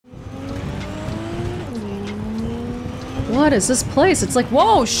What is this place? It's like,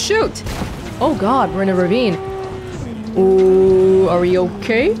 whoa, shoot! Oh god, we're in a ravine. Ooh, are we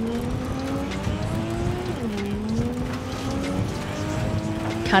okay?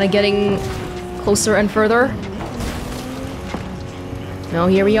 Kind of getting closer and further. No,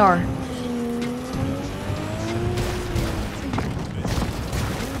 here we are.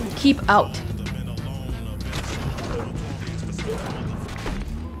 Keep out.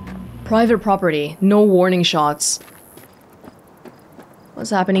 Private property. No warning shots. What's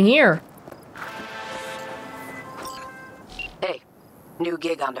happening here? Hey, new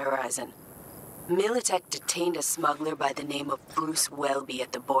gig on the horizon. Militech detained a smuggler by the name of Bruce Welby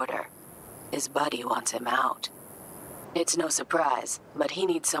at the border. His buddy wants him out. It's no surprise, but he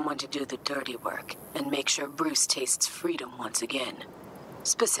needs someone to do the dirty work and make sure Bruce tastes freedom once again.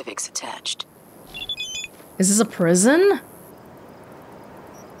 Specifics attached. Is this a prison?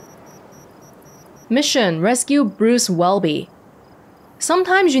 Mission: rescue Bruce Welby.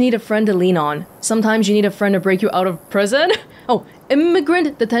 Sometimes you need a friend to lean on. Sometimes you need a friend to break you out of prison. Oh,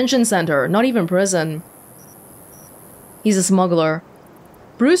 immigrant detention center, not even prison. He's a smuggler.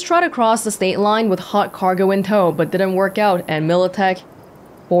 Bruce tried to cross the state line with hot cargo in tow, but didn't work out, and Militech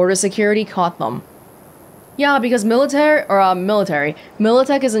border security caught them. Yeah, because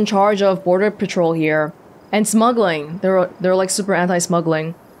Militech is in charge of border patrol here. And smuggling. They're like super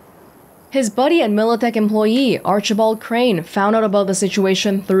anti-smuggling. His buddy and Militech employee, Archibald Crane, found out about the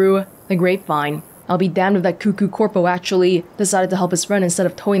situation through the grapevine. I'll be damned if that cuckoo Corpo actually decided to help his friend instead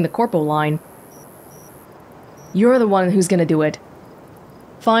of towing the Corpo line. You're the one who's gonna do it.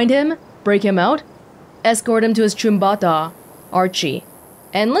 Find him, break him out, escort him to his chumbata, Archie.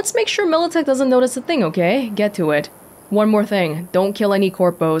 And let's make sure Militech doesn't notice a thing, okay? Get to it. One more thing, don't kill any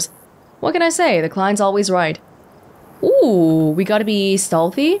Corpos. What can I say? The client's always right. Ooh, we gotta be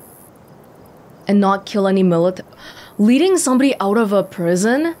stealthy? And not kill any leading somebody out of a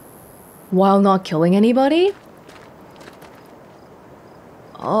prison? While not killing anybody?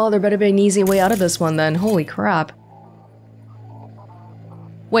 Oh, there better be an easy way out of this one then. Holy crap.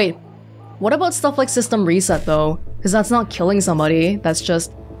 Wait, what about stuff like system reset though? Because that's not killing somebody, that's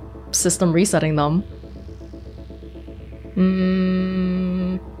just system resetting them.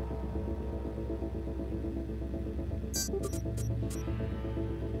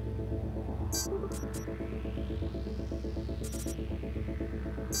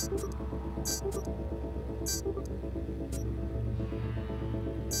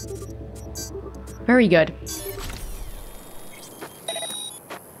 Very good.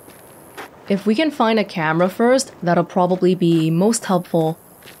 If we can find a camera first, that'll probably be most helpful.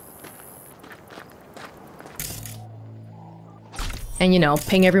 And you know,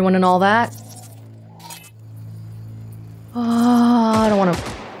 ping everyone and all that. I don't wanna...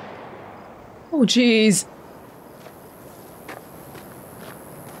 Oh jeez.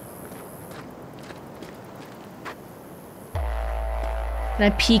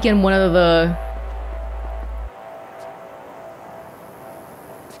 Can I peek in one of the...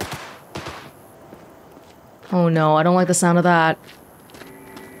 Oh no, I don't like the sound of that.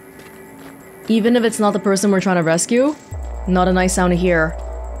 Even if it's not the person we're trying to rescue, not a nice sound to hear.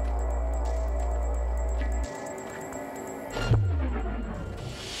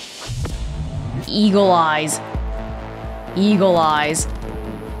 Eagle eyes. Eagle eyes.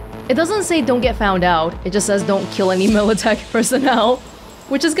 It doesn't say don't get found out, it just says don't kill any Militech personnel.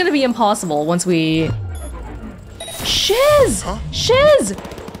 Which is gonna be impossible once we... Shiz! Huh? Shiz!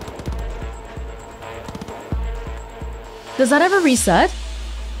 Does that ever reset?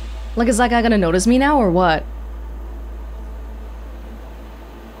 Like, is that guy gonna notice me now, or what?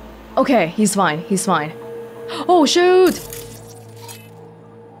 Okay, he's fine, he's fine. Oh, shoot!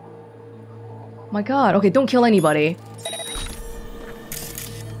 My god, okay, don't kill anybody.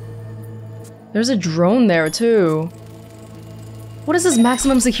 There's a drone there, too. What is this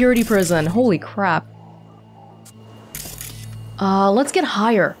maximum security prison? Holy crap. Let's get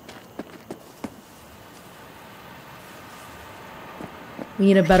higher. We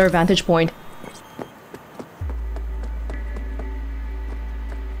need a better vantage point.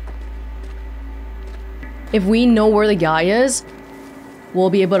 If we know where the guy is, we'll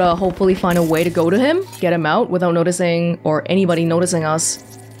be able to hopefully find a way to go to him, get him out without noticing, or anybody noticing us.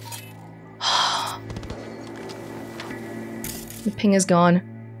 The ping is gone.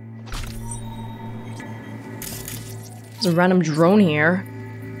 There's a random drone here.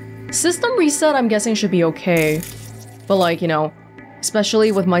 System reset, I'm guessing, should be okay. But like, you know,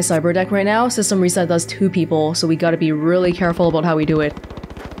 especially with my cyber deck right now, system reset does 2 people, so we gotta be really careful about how we do it.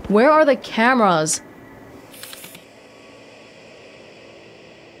 Where are the cameras?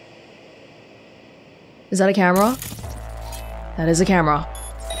 Is that a camera? That is a camera.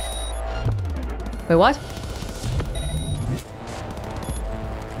 Wait, what?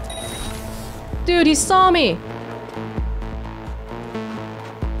 Dude, he saw me!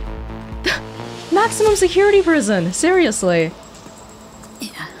 Maximum security prison! Seriously!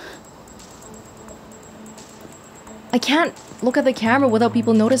 Yeah. I can't look at the camera without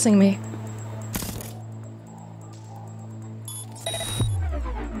people noticing me.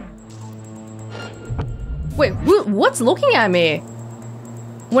 Wait, what's looking at me?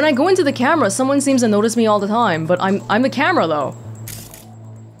 When I go into the camera, someone seems to notice me all the time, but I'm the camera though.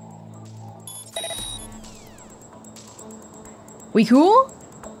 We cool?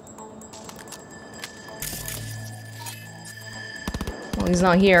 Well, he's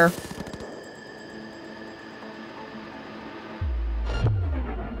not here.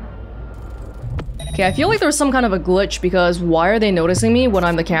 Okay, I feel like there's some kind of a glitch because why are they noticing me when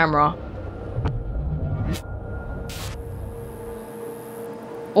I'm the camera?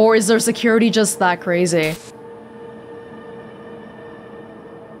 Or is their security just that crazy?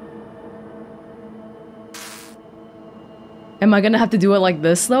 Am I gonna have to do it like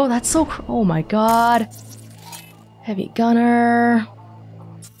this though? That's so oh my god. Heavy gunner.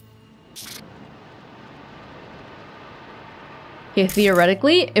 Okay,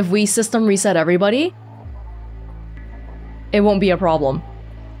 theoretically, if we system reset everybody, it won't be a problem.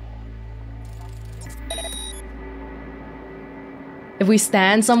 If we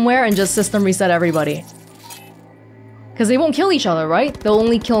stand somewhere and just system reset everybody. Because they won't kill each other, right? They'll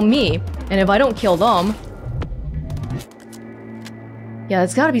only kill me. And if I don't kill them... Yeah,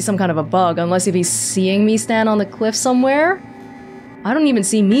 it's gotta be some kind of a bug, unless if he's seeing me stand on the cliff somewhere. I don't even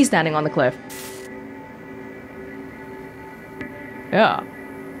see me standing on the cliff. Yeah.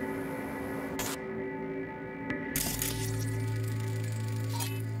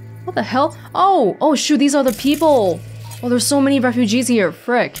 What the hell? Oh! Oh shoot, these are the people! Oh, there's so many refugees here,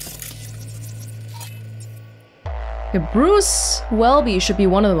 frick. Okay, Bruce Welby should be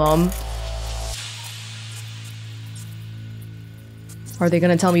one of them. Are they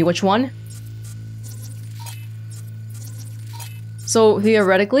gonna tell me which one? So,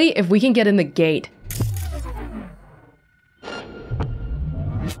 theoretically, if we can get in the gate...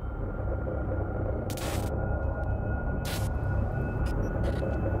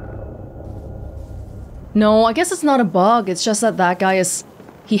 No, I guess it's not a bug, it's just that that guy is...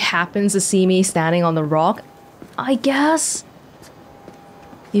 He happens to see me standing on the rock, I guess?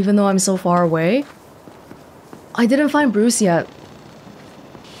 Even though I'm so far away? I didn't find Bruce yet.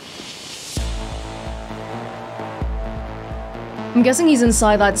 I'm guessing he's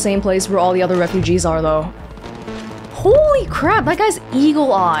inside that same place where all the other refugees are, though. Holy crap, that guy's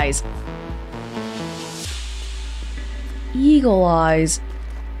eagle eyes! Eagle eyes.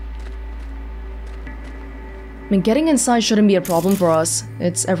 I mean, getting inside shouldn't be a problem for us.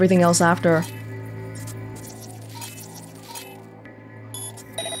 It's everything else after.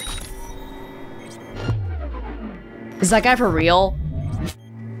 Is that guy for real?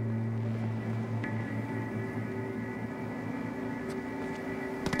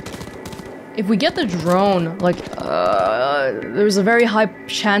 If we get the drone, like, there's a very high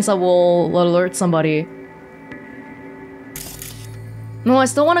chance that we'll alert somebody. No, I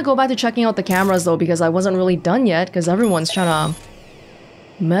still want to go back to checking out the cameras though, because I wasn't really done yet, because everyone's trying to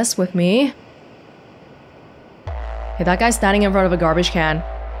mess with me. Okay, that guy's standing in front of a garbage can.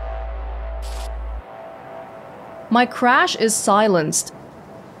 My crash is silenced.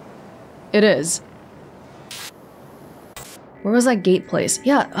 It is. Where was that gate place?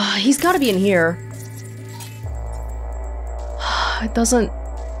 Yeah, he's gotta be in here. It doesn't...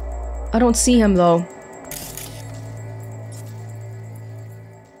 I don't see him though.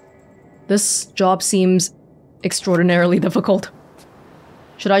 This job seems extraordinarily difficult.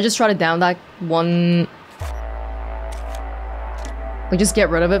 Should I just try to down that one... Like, just get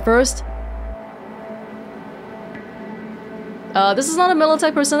rid of it first? This is not a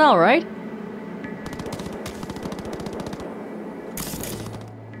Militech personnel, right?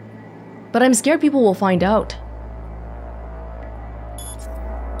 But I'm scared people will find out.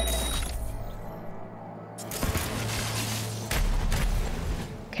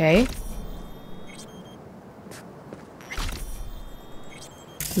 Okay.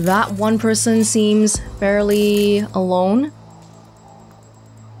 That one person seems fairly alone.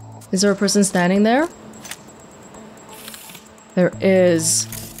 Is there a person standing there? There is.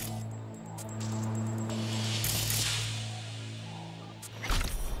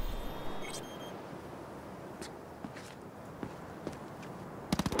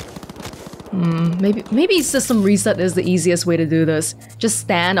 Maybe system reset is the easiest way to do this. Just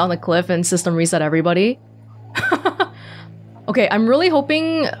stand on the cliff and system reset everybody. Okay, I'm really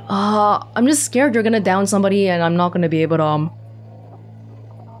hoping... I'm just scared you're gonna down somebody and I'm not gonna be able to...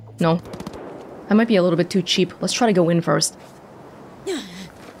 No. That might be a little bit too cheap. Let's try to go in first.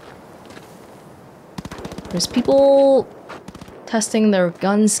 There's people testing their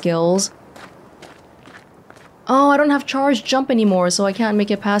gun skills. Oh, I don't have charged jump anymore, so I can't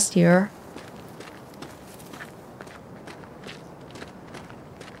make it past here.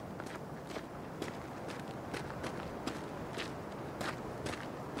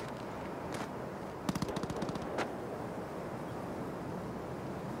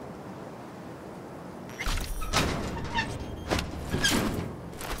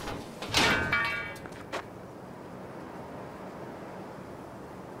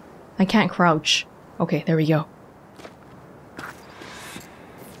 I can't crouch. Okay, there we go.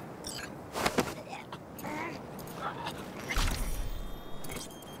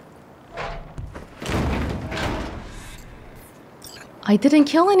 I didn't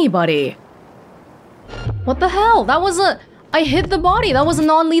kill anybody. What the hell? That was a... I hit the body. That was a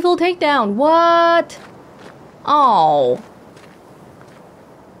non-lethal takedown. What? Oh.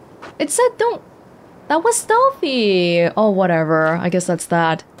 It said don't... That was stealthy. Oh, whatever. I guess that's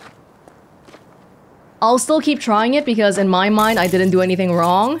that. I'll still keep trying it because in my mind I didn't do anything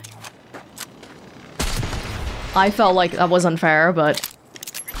wrong. I felt like that was unfair, but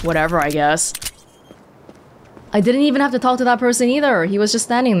whatever, I guess. I didn't even have to talk to that person either. He was just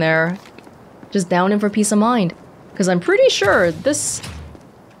standing there. Just down him for peace of mind. Because I'm pretty sure this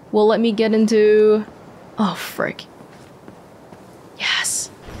will let me get into... Oh, frick. Yes.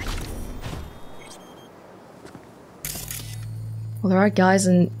 Well, there are guys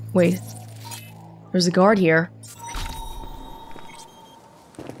in... Wait. There's a guard here.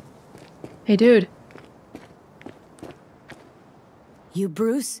 Hey, dude. You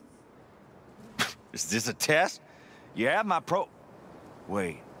Bruce? Is this a test? You have my pro...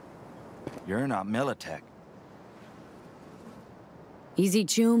 Wait. You're not Militech. Easy,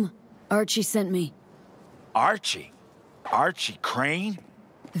 Choom. Archie sent me. Archie? Archie Crane?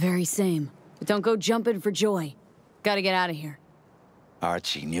 The very same. But don't go jumping for joy. Gotta get out of here.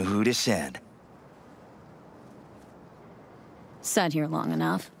 Archie knew who to send. Sat here long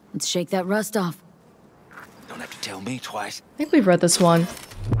enough. Let's shake that rust off. Don't have to tell me twice. I think we've read this one.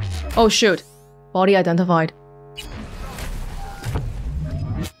 Oh, shoot. Body identified.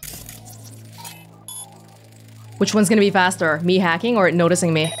 Which one's gonna be faster? Me hacking or it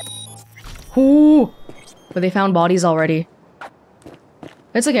noticing me? Ooh! But they found bodies already.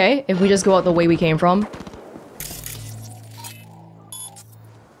 It's okay if we just go out the way we came from.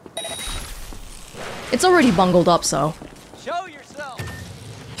 It's already bungled up, so... Show yourself.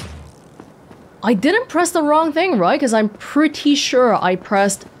 I didn't press the wrong thing, right? Because I'm pretty sure I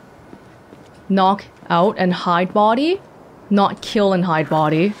pressed knock out and hide body, not kill and hide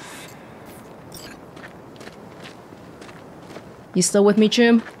body. You still with me,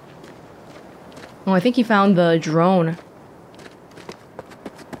 Chim? Oh, I think he found the drone.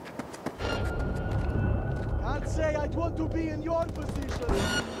 Can't say I'd want to be in your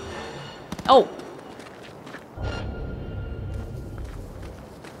position. Oh!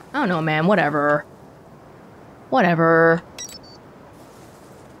 I don't know, man. Whatever. Whatever.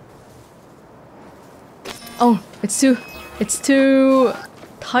 Oh, it's too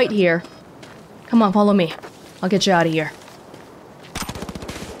tight here. Come on, follow me. I'll get you out of here.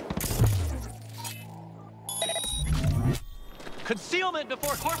 Concealment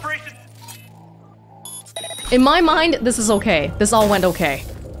before corporation. In my mind, this is okay. This all went okay.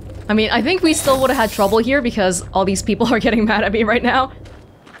 I mean, I think we still would have had trouble here because all these people are getting mad at me right now.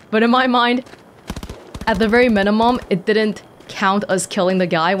 But in my mind, at the very minimum, it didn't count as killing the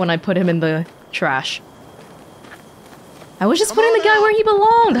guy when I put him in the trash. I was just putting the guy where he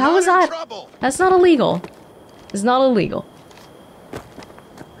belonged. How was that? That's not illegal. It's not illegal.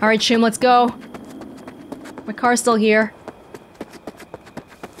 Alright, Shim, let's go. My car's still here.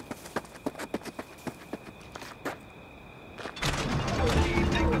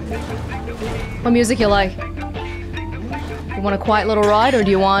 What music you like? You want a quiet little ride or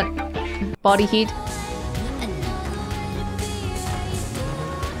do you want body heat?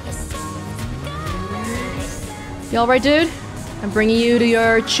 You alright, dude? I'm bringing you to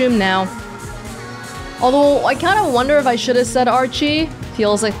your chum now. Although, I kind of wonder if I should have said Archie.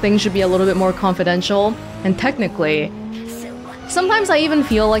 Feels like things should be a little bit more confidential. And technically, sometimes I even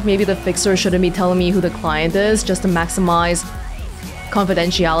feel like maybe the fixer shouldn't be telling me who the client is just to maximize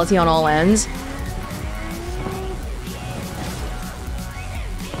confidentiality on all ends.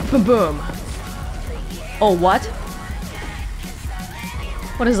 Boom. Oh, what?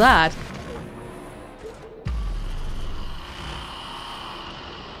 What is that?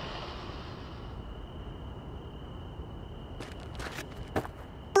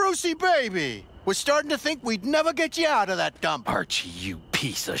 Lucy, baby! We're starting to think we'd never get you out of that dump. Archie, you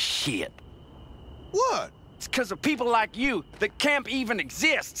piece of shit. What? It's because of people like you that camp even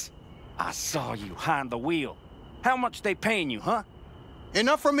exists. I saw you behind the wheel. How much they paying you, huh?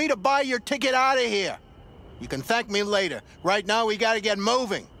 Enough for me to buy your ticket out of here. You can thank me later. Right now, we gotta get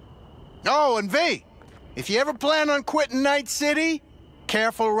moving. Oh, and V, if you ever plan on quitting Night City,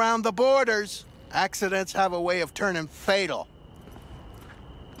 careful around the borders. Accidents have a way of turning fatal.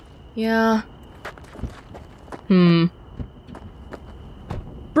 Yeah.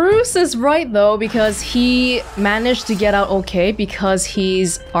 Bruce is right though, because he managed to get out okay because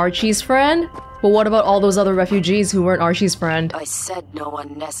he's Archie's friend. But what about all those other refugees who weren't Archie's friend? I said no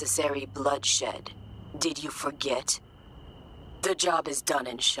unnecessary bloodshed. Did you forget? The job is done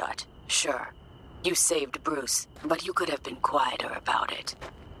and shut. Sure, you saved Bruce, but you could have been quieter about it.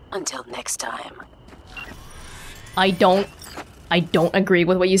 Until next time. I don't agree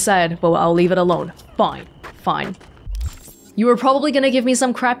with what you said, but I'll leave it alone. Fine, fine. You were probably gonna give me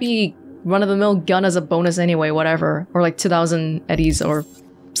some crappy run-of-the-mill gun as a bonus anyway, whatever. Or like 2,000 eddies or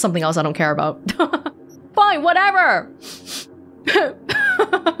something else I don't care about. Fine, whatever!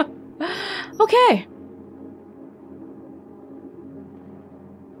 Okay.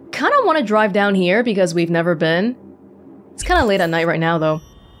 Kinda wanna drive down here because we've never been. It's kinda late at night right now though.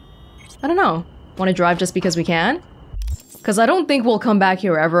 I don't know. Wanna drive just because we can? Because I don't think we'll come back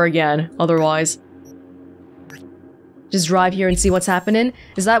here ever again, otherwise. Just drive here and see what's happening.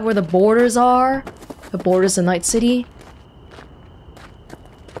 Is that where the borders are? The borders of Night City?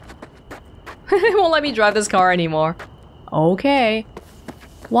 It won't let me drive this car anymore. Okay.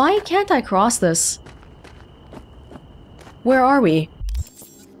 Why can't I cross this? Where are we?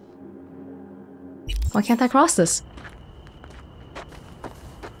 Why can't I cross this?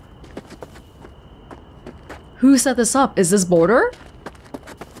 Who set this up? Is this border?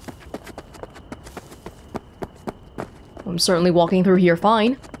 I'm certainly walking through here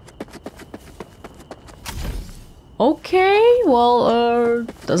fine. Okay, well,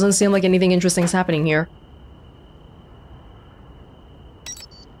 doesn't seem like anything interesting is happening here.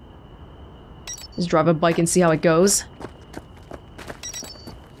 Just drive a bike and see how it goes.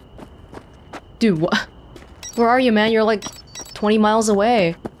 Dude, what? Where are you, man? You're like 20 miles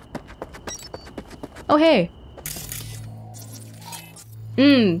away. Oh, hey.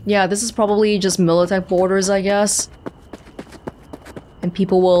 Yeah, this is probably just Militech borders, I guess. And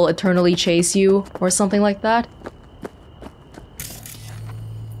people will eternally chase you, or something like that.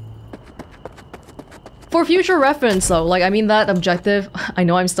 For future reference, though, like, I mean, that objective, I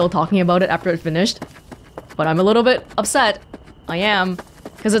know I'm still talking about it after it finished, but I'm a little bit upset. I am.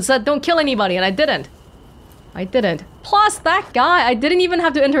 Because it said don't kill anybody, and I didn't. I didn't. Plus, that guy, I didn't even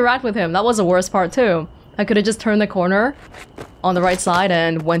have to interact with him. That was the worst part, too. I could have just turned the corner on the right side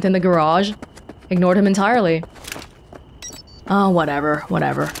and went in the garage. Ignored him entirely. Oh, whatever,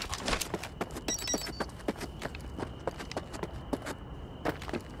 whatever.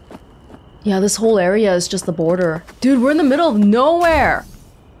 Yeah, this whole area is just the border. Dude, we're in the middle of nowhere!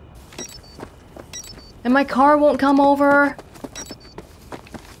 And my car won't come over?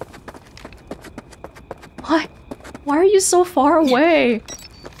 What? Why are you so far away?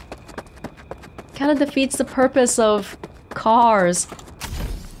 Kinda defeats the purpose of cars.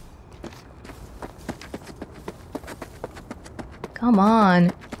 Come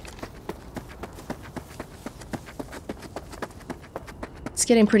on. It's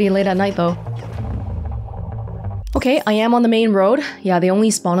getting pretty late at night though. Okay, I am on the main road. Yeah, they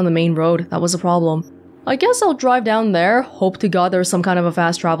only spawn on the main road. That was a problem. I guess I'll drive down there. Hope to God there's some kind of a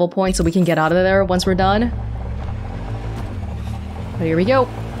fast travel point so we can get out of there once we're done. But here we go.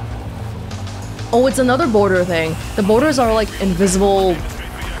 Oh, it's another border thing. The borders are like invisible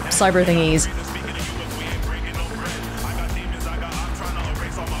cyber thingies.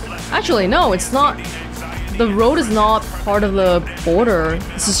 Actually, no, it's not. The road is not part of the border.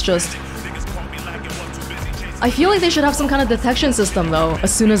 This is just... I feel like they should have some kind of detection system though,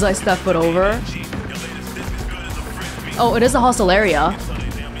 as soon as I step foot over. Oh, it is a hostile area.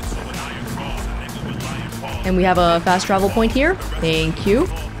 And we have a fast travel point here. Thank you.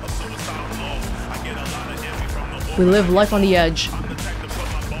 We live life on the edge.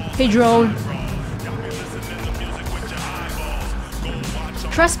 Hey, drone.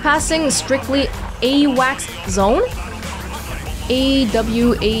 Trespassing is strictly AWACS zone?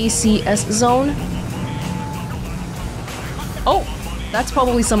 AWACS zone? Oh, that's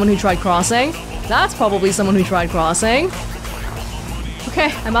probably someone who tried crossing. That's probably someone who tried crossing.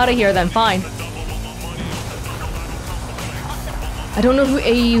 Okay, I'm out of here then, fine. I don't know who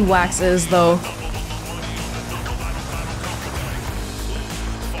AWACS is, though.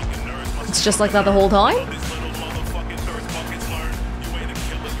 it's just like that the whole time?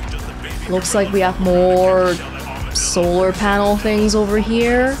 Looks like we have more solar panel things over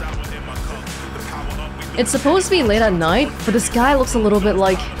here. It's supposed to be late at night, but the sky looks a little bit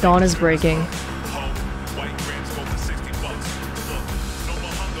like dawn is breaking.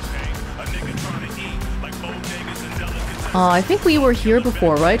 I think we were here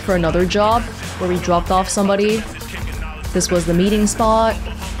before, right? For another job where we dropped off somebody. This was the meeting spot.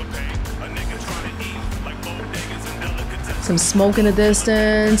 Some smoke in the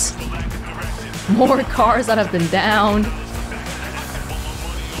distance. More cars that have been downed.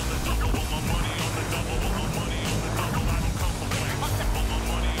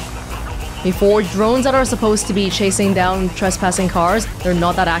 Before, drones that are supposed to be chasing down trespassing cars, they're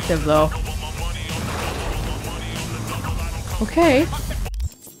not that active though. Okay.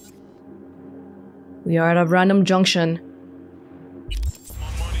 We are at a random junction.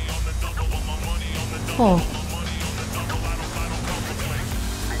 Oh.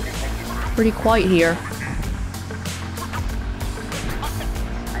 Pretty quiet here.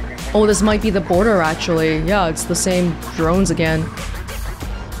 Oh, this might be the border actually. Yeah, it's the same drones again.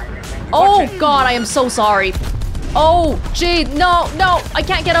 Oh god, I am so sorry. Oh, gee, no, I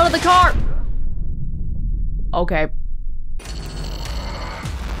can't get out of the car. Okay.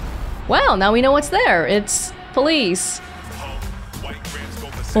 Well, now we know what's there. It's police.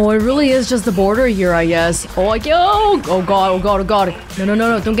 Oh, it really is just the border here, I guess. Oh, oh god.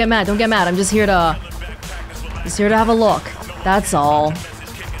 No, don't get mad, I'm just here to have a look. That's all.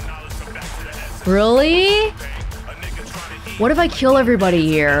 Really? What if I kill everybody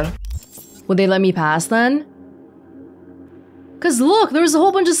here? Would they let me pass then? Cause look, there's a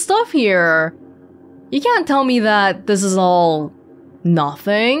whole bunch of stuff here. You can't tell me that this is all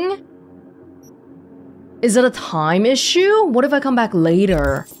nothing. Is it a time issue? What if I come back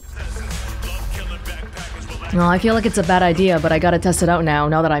later? No, I feel like it's a bad idea, but I gotta test it out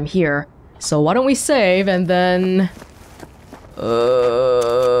now that I'm here. So why don't we save and then...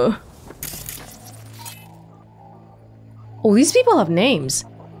 Oh, these people have names.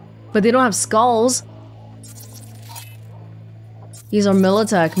 But they don't have skulls. These are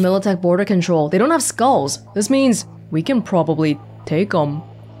Militech border control. They don't have skulls. This means we can probably take them.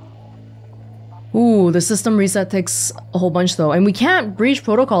 Ooh, the system reset takes a whole bunch though. And we can't breach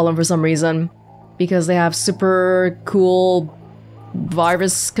protocol them for some reason. Because they have super cool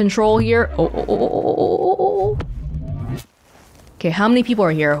virus control here. Oh. Okay, how many people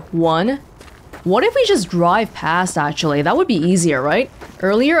are here? 1? What if we just drive past actually? That would be easier, right?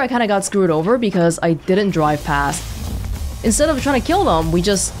 Earlier I kind of got screwed over because I didn't drive past. Instead of trying to kill them, we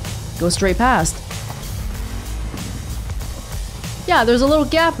just go straight past. Yeah, there's a little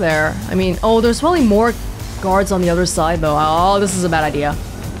gap there. I mean, oh, there's probably more guards on the other side though. Oh, this is a bad idea.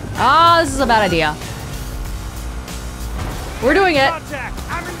 This is a bad idea. We're doing it!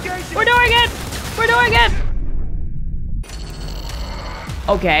 We're doing it! We're doing it!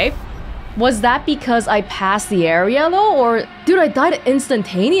 Okay. Was that because I passed the area though, or... Dude, I died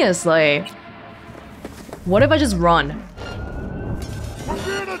instantaneously. What if I just run? We're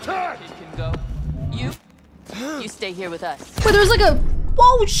being attacked! You stay here with us. But there's like a...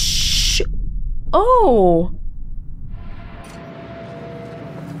 Whoa, shh! Oh!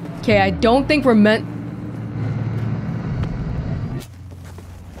 Okay, I don't think we're meant...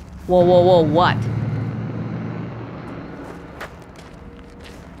 Whoa, what?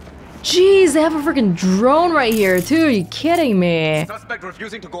 Jeez, they have a freaking drone right here too, are you kidding me? Suspect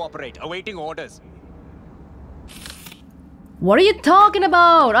refusing to cooperate, awaiting orders. What are you talking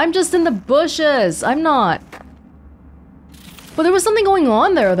about? I'm just in the bushes, I'm not. But there was something going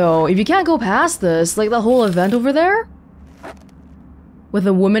on there though, if you can't go past this, like the whole event over there? With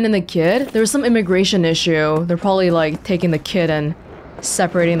the woman and the kid, there was some immigration issue. They're probably like taking the kid and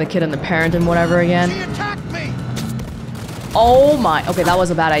separating the kid and the parent and whatever again. She attacked me! Oh my, okay, that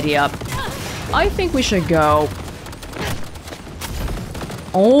was a bad idea. I think we should go.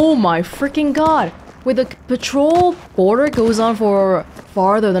 Oh my freaking god. Wait, the patrol border goes on for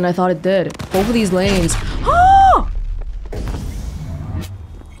farther than I thought it did. Both of these lanes. Oh!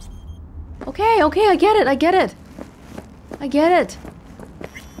 Okay, I get it.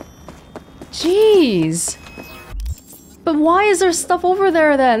 Jeez. But why is there stuff over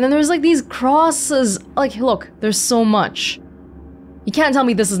there then? And there's like these crosses. Like, look, there's so much. You can't tell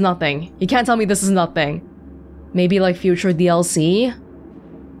me this is nothing. Maybe like future DLC?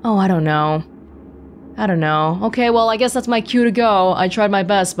 Oh, I don't know. Okay, well, I guess that's my cue to go. I tried my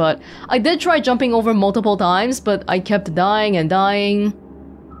best, but I did try jumping over multiple times, but I kept dying and dying.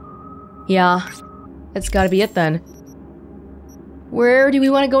 Yeah, it's gotta be it then. Where do we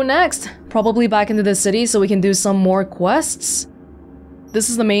want to go next? Probably back into the city so we can do some more quests. This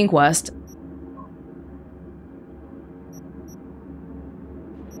is the main quest.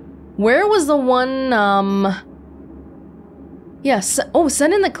 Where was the one, Yes, oh,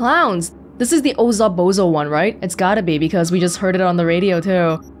 send in the clowns! This is the Ozabozo one, right? It's gotta be, because we just heard it on the radio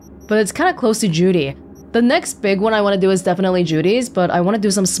too. But it's kinda close to Judy. The next big one I want to do is definitely Judy's, but I want to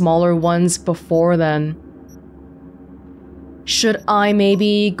do some smaller ones before then. Should I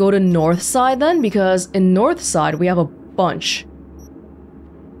maybe go to North Side then? Because in North Side we have a bunch.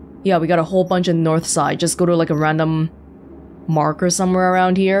 Yeah, we got a whole bunch in North Side. Just go to like a random marker somewhere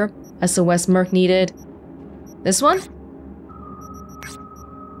around here. SOS Merc needed. This one?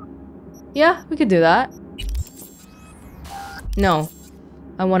 Yeah, we could do that. No.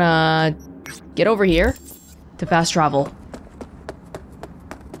 I wanna get over here to fast travel.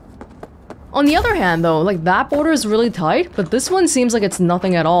 On the other hand though, like that border is really tight, but this one seems like it's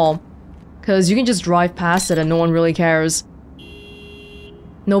nothing at all. Cause you can just drive past it and no one really cares.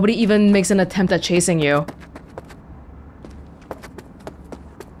 Nobody even makes an attempt at chasing you.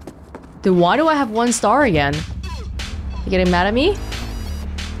 Dude, why do I have 1 star again? You getting mad at me?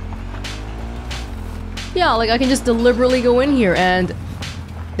 Yeah, like I can just deliberately go in here and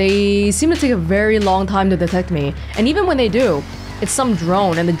they seem to take a very long time to detect me. And even when they do, it's some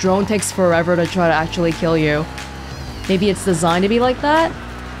drone and the drone takes forever to try to actually kill you. Maybe it's designed to be like that?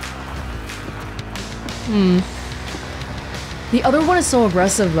 The other one is so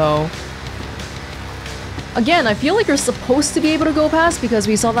aggressive though. Again, I feel like you're supposed to be able to go past because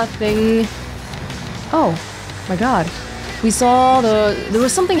we saw that thing... Oh, my god. We saw there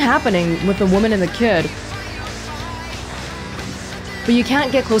was something happening with the woman and the kid. But you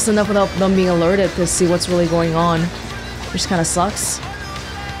can't get close enough without them being alerted to see what's really going on. Which kinda sucks.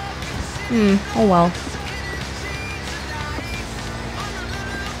 Oh well.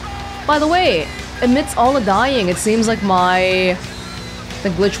 By the way, amidst all the dying, it seems like the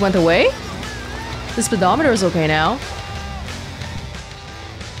glitch went away? The speedometer is okay now.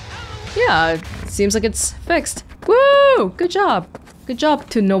 Yeah, it seems like it's fixed. Woo! Good job. Good job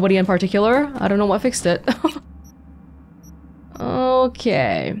to nobody in particular. I don't know what fixed it.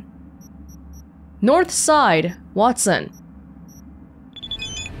 Okay. North Side, Watson.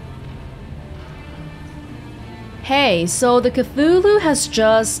 Hey, so the Cthulhu has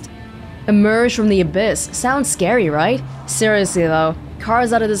just emerged from the abyss. Sounds scary, right? Seriously though,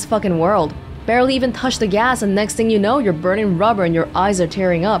 car's out of this fucking world. Barely even touch the gas and next thing you know, you're burning rubber and your eyes are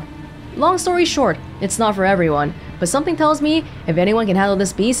tearing up. Long story short, it's not for everyone, but something tells me if anyone can handle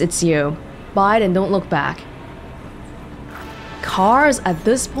this beast, it's you. Buy it and don't look back. Cars at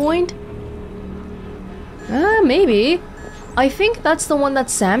this point? Maybe. I think that's the one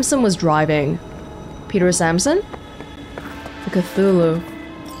that Samson was driving. Peter Samson? The Cthulhu.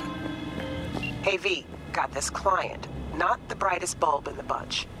 Hey V, got this client. Not the brightest bulb in the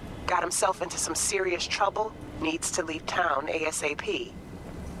bunch. Got himself into some serious trouble, needs to leave town ASAP.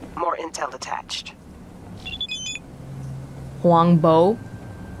 More intel attached. Huang Bo.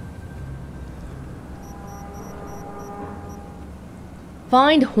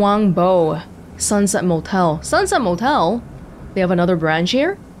 Find Huang Bo. Sunset Motel. Sunset Motel? They have another branch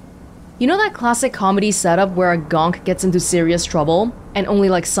here? You know that classic comedy setup where a gonk gets into serious trouble and only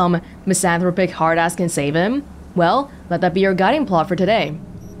like some misanthropic hard-ass can save him? Well, let that be your guiding plot for today.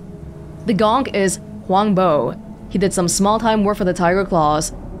 The gonk is Huang Bo. He did some small-time work for the Tiger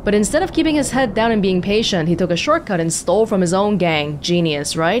Claws, but instead of keeping his head down and being patient, he took a shortcut and stole from his own gang.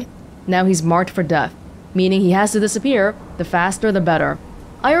 Genius, right? Now he's marked for death, meaning he has to disappear. The faster, the better.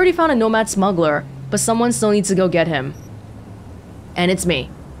 I already found a nomad smuggler, but someone still needs to go get him. And it's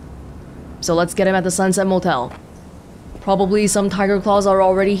me. So let's get him at the Sunset Motel. Probably some Tiger Claws are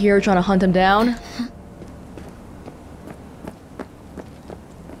already here trying to hunt him down.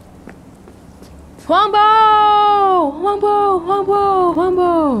 Huang Bo! Huang Bo! Huang Bo! Huang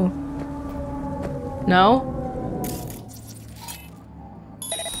Bo! No?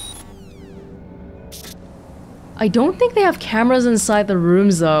 I don't think they have cameras inside the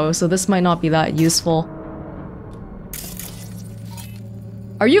rooms though, so this might not be that useful.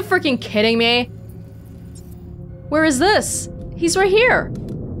 Are you freaking kidding me? Where is this? He's right here.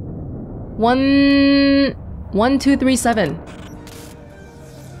 1237.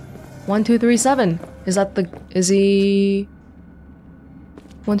 1237. Is that the... is he...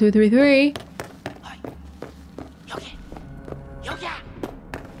 1233?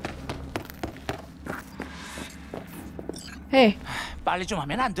 Hey. 빨리 좀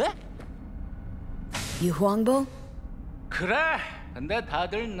하면 안 돼? You Huangbo? 그래. 근데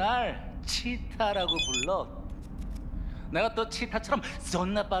다들 날 치타라고 불러. 내가 또 치타처럼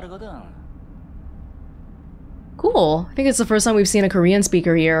존나 빠르거든. Cool. I think it's the first time we've seen a Korean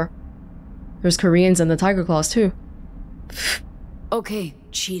speaker here. There's Koreans in the Tiger Claws too. Okay,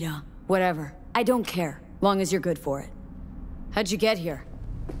 Cheetah. Whatever. I don't care. Long as you're good for it. How'd you get here?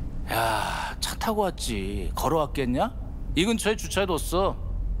 야, 차 타고 왔지. 걸어왔겠냐? 이 근처에 주차해뒀어.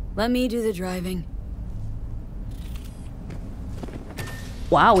 Let me do the driving.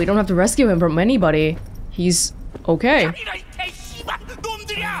 Wow, we don't have to rescue him from anybody. He's okay.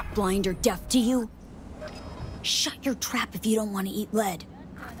 Blind or deaf to you? Shut your trap if you don't want to eat lead.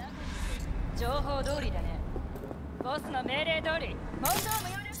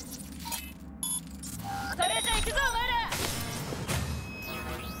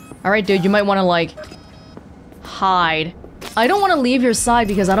 Alright, dude, you might want to, like, hide. I don't want to leave your side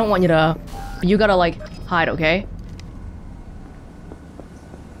because I don't want you to... You gotta, like, hide, okay?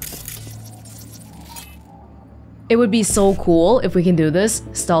 It would be so cool if we can do this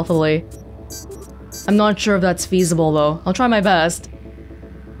stealthily. I'm not sure if that's feasible, though. I'll try my best.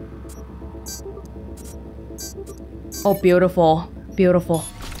 Oh, beautiful. Beautiful.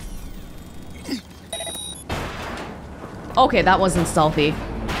 Okay, that wasn't stealthy.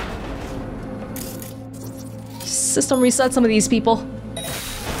 System reset some of these people.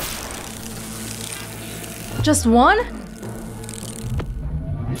 Just one?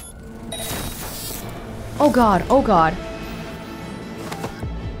 Oh god, oh god.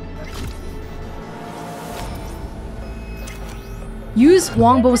 Use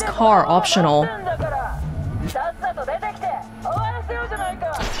Huangbo's car, optional.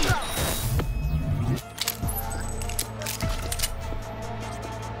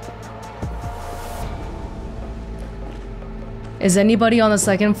 Is anybody on the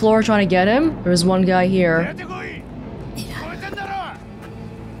second floor trying to get him? There's one guy here.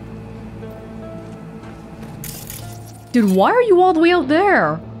 Dude, why are you all the way out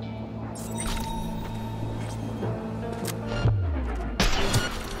there?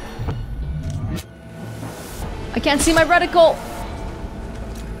 I can't see my reticle!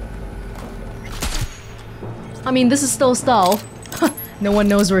 I mean, this is still stealth. No one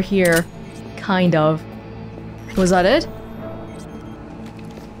knows we're here. Kind of. Was that it?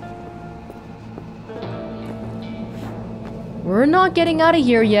 We're not getting out of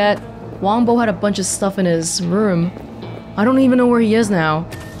here yet. Huangbo had a bunch of stuff in his room. I don't even know where he is now.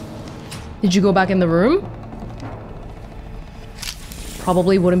 Did you go back in the room?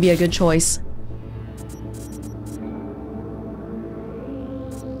 Probably wouldn't be a good choice.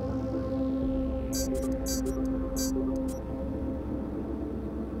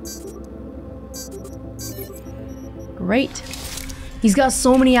 Great. He's got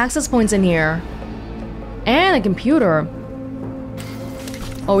so many access points in here. And a computer.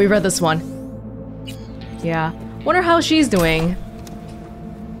 Oh, we read this one. Yeah. Wonder how she's doing.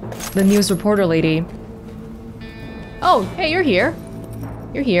 The news reporter lady. Oh, hey, you're here.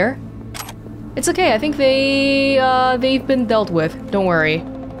 You're here. It's okay, I think they've been dealt with. Don't worry.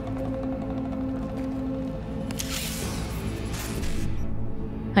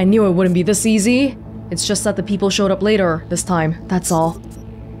 I knew it wouldn't be this easy. It's just that the people showed up later this time, that's all.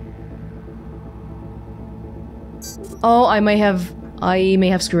 Oh, I may have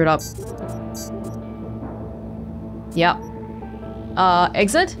screwed up. Yeah.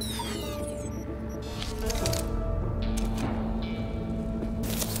 Exit?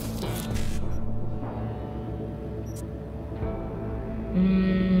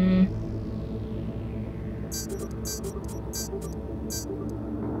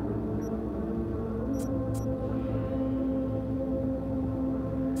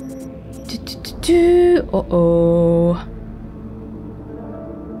 Uh-oh.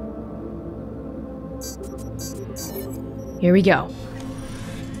 Here we go.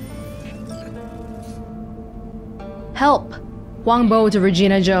 Help! Huangbo to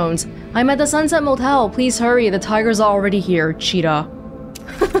Regina Jones. I'm at the Sunset Motel. Please hurry. The tigers are already here. Cheetah.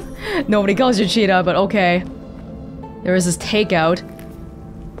 Nobody calls you Cheetah, but okay. There is this takeout.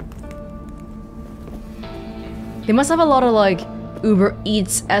 They must have a lot of, like, Uber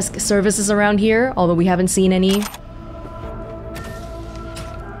Eats-esque services around here, although we haven't seen any.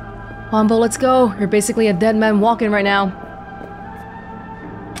 Huangbo, let's go. You're basically a dead man walking right now.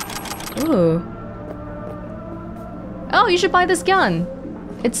 Ooh. Oh, you should buy this gun.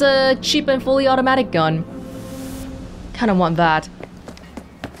 It's a cheap and fully automatic gun. Kinda want that.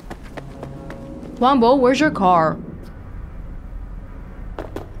 Huangbo, where's your car?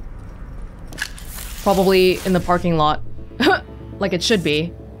 Probably in the parking lot. Like it should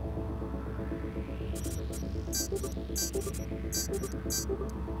be.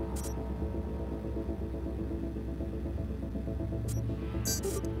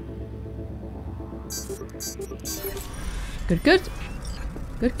 Good, good.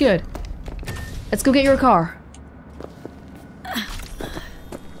 Good, good. Let's go get your car.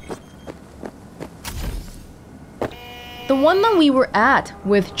 The one that we were at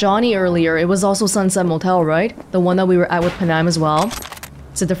with Johnny earlier, it was also Sunset Motel, right? The one that we were at with Panam as well.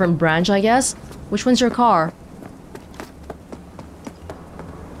 It's a different branch, I guess. Which one's your car?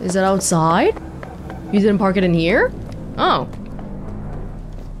 Is it outside? You didn't park it in here? Oh.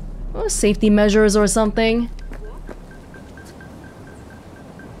 Oh, safety measures or something.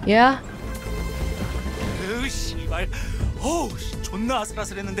 Yeah? 으, 씨발. 어우, 존나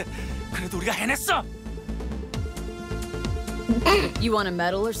아슬아슬했는데 그래도 우리가 해냈어. You want a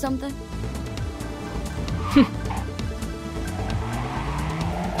medal or something?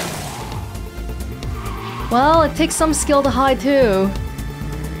 Well, it takes some skill to hide too.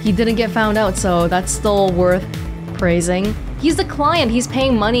 He didn't get found out, so that's still worth praising. He's the client, he's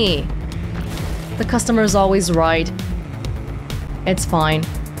paying money. The customer is always right. It's fine.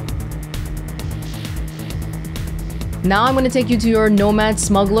 Now I'm gonna take you to your nomad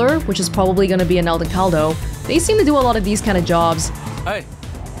smuggler, which is probably gonna be an El Caldo. They seem to do a lot of these kind of jobs. Hey,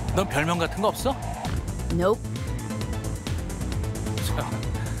 넌 별명 같은 거 없어? Nope.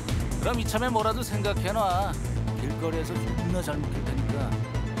 그럼 이참에 뭐라도 생각해놔. 길거리에서 존나 잘 먹힐 테니까.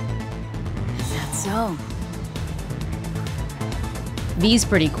 Is that so? V's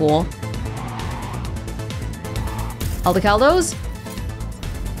pretty cool. El Caldos?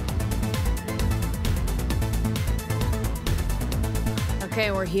 Okay,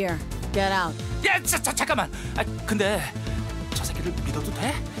 we're here. Get out. 야, 잠깐만. 아, 근데 저 새끼를 믿어도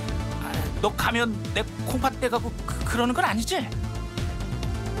돼? 아, 너 가면 내 콩팥 떼가고 그러는 건 아니지?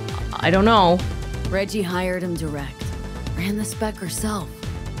 I don't know. Reggie hired him direct. Ran the spec herself.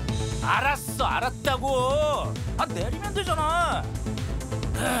 알았어, 알았다고. 아, 내리면 되잖아.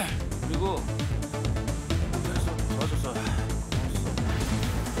 그리고 그래서 도와줘서.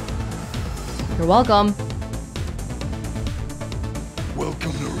 You're welcome.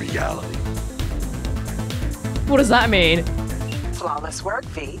 Welcome to reality. What does that mean? Flawless work,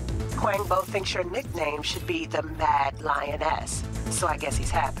 V. Huang Bo thinks your nickname should be the Mad Lioness, so I guess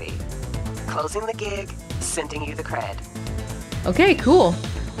he's happy. Closing the gig, sending you the cred. Okay, cool.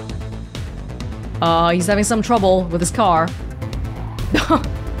 He's having some trouble with his car.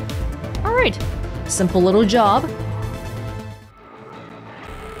 Alright. Simple little job.